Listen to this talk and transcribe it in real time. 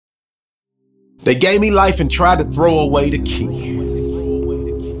They gave me life and tried to throw away the key.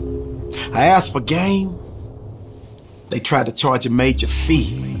 I asked for game. They tried to charge a major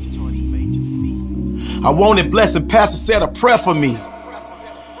fee. I wanted blessing. Pastor said a prayer for me.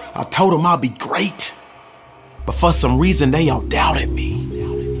 I told them I'll be great, but for some reason they all doubted me.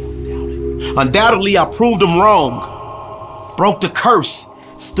 Undoubtedly, I proved them wrong. Broke the curse,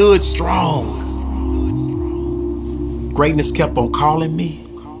 stood strong. Greatness kept on calling me.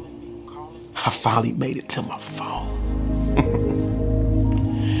 I finally made it to my phone.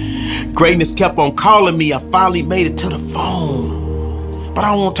 Greatness kept on calling me. I finally made it to the phone. But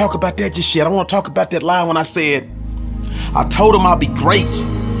I don't want to talk about that just yet. I want to talk about that line when I said, I told them I'll be great,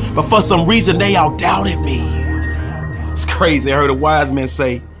 but for some reason they all doubted me. It's crazy. I heard a wise man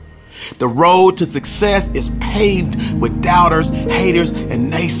say, the road to success is paved with doubters, haters,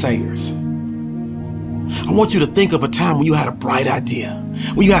 and naysayers. I want you to think of a time when you had a bright idea,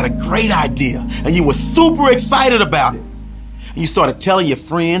 when you had a great idea, and you were super excited about it. And you started telling your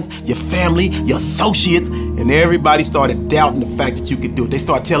friends, your family, your associates, and everybody started doubting the fact that you could do it. They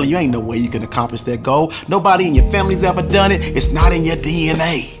started telling you, ain't no way you can accomplish that goal. Nobody in your family's ever done it. It's not in your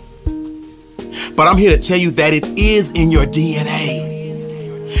DNA. But I'm here to tell you that it is in your DNA.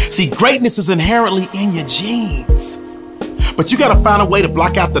 See, greatness is inherently in your genes. But you gotta find a way to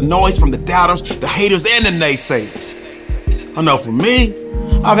block out the noise from the doubters, the haters, and the naysayers. I know for me,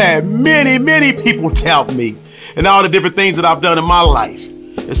 I've had many people doubt me and all the different things that I've done in my life.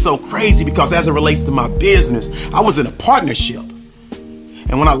 It's so crazy because as it relates to my business, I was in a partnership.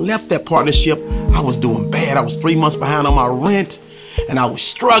 And when I left that partnership, I was doing bad. I was 3 months behind on my rent and I was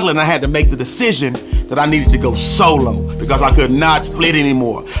struggling. I had to make the decision that I needed to go solo because I could not split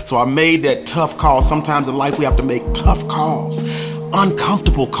anymore. So I made that tough call. Sometimes in life we have to make tough calls,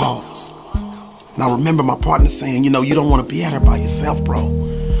 uncomfortable calls. And I remember my partner saying, you know, you don't want to be out here by yourself, bro.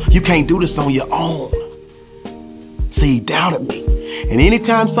 You can't do this on your own. See, he doubted me. And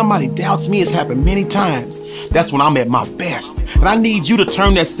anytime somebody doubts me, it's happened many times, that's when I'm at my best. And I need you to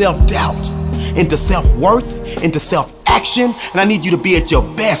turn that self-doubt into self-worth, into self-action, and I need you to be at your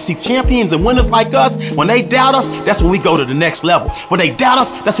best. See, champions and winners like us, when they doubt us, that's when we go to the next level. When they doubt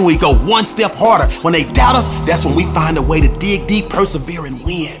us, that's when we go one step harder. When they doubt us, that's when we find a way to dig deep, persevere, and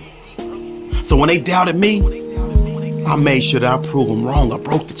win. So when they doubted me, I made sure that I proved them wrong. I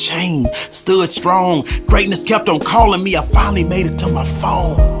broke the chain, stood strong. Greatness kept on calling me. I finally made it to my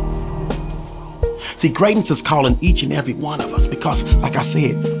phone. See, greatness is calling each and every one of us because, like I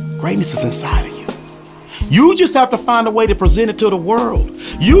said, greatness is inside of you. You just have to find a way to present it to the world.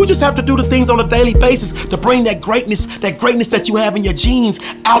 You just have to do the things on a daily basis to bring that greatness that you have in your genes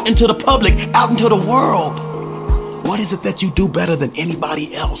out into the public, out into the world. What is it that you do better than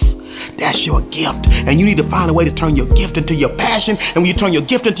anybody else? That's your gift. And you need to find a way to turn your gift into your passion. And when you turn your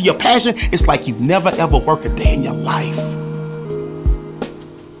gift into your passion, it's like you've never ever worked a day in your life.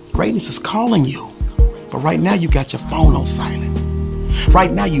 Greatness is calling you. But right now you got your phone on silent.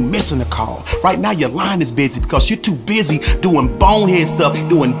 Right now you missing a call. Right now your line is busy because you're too busy doing bonehead stuff,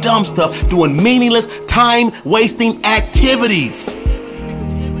 doing dumb stuff, doing meaningless, time-wasting activities.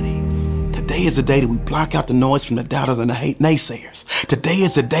 Today is the day that we block out the noise from the doubters and the naysayers. Today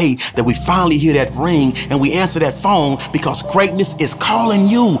is the day that we finally hear that ring and we answer that phone because greatness is calling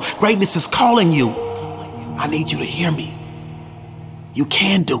you. Greatness is calling you. I need you to hear me. You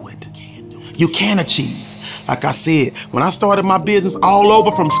can do it. You can achieve. Like I said, when I started my business all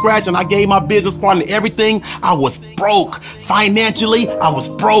over from scratch and I gave my business partner everything, I was broke. Financially, I was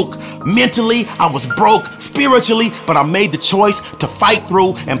broke. Mentally, I was broke. Spiritually, but I made the choice to fight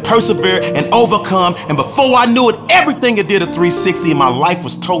through and persevere and overcome. And before I knew it, everything it did a 360 and my life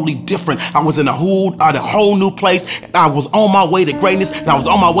was totally different. I was in a whole new place. I was on my way to greatness and I was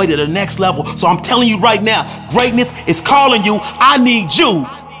on my way to the next level. So I'm telling you right now, greatness is calling you. I need you.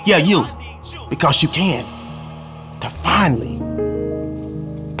 Yeah, you. Because you can. To finally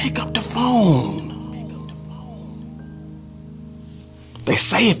pick up the phone. They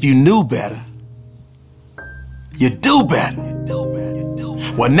say if you knew better, you do better.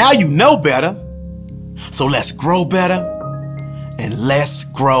 Well, now you know better, so let's grow better and let's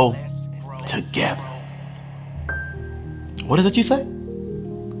grow together. What is it you say?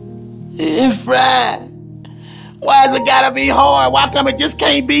 Fred, why has it gotta be hard? Why come it just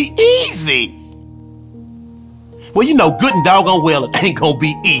can't be easy? Well, you know good and doggone well it ain't gonna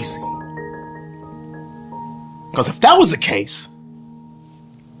be easy. Because if that was the case,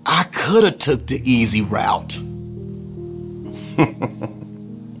 I could have took the easy route.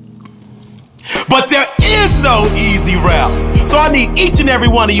 But there is no easy route. So I need each and every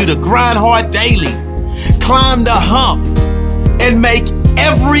one of you to grind hard daily, climb the hump, and make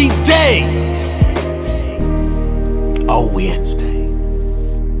every day your Wednesday.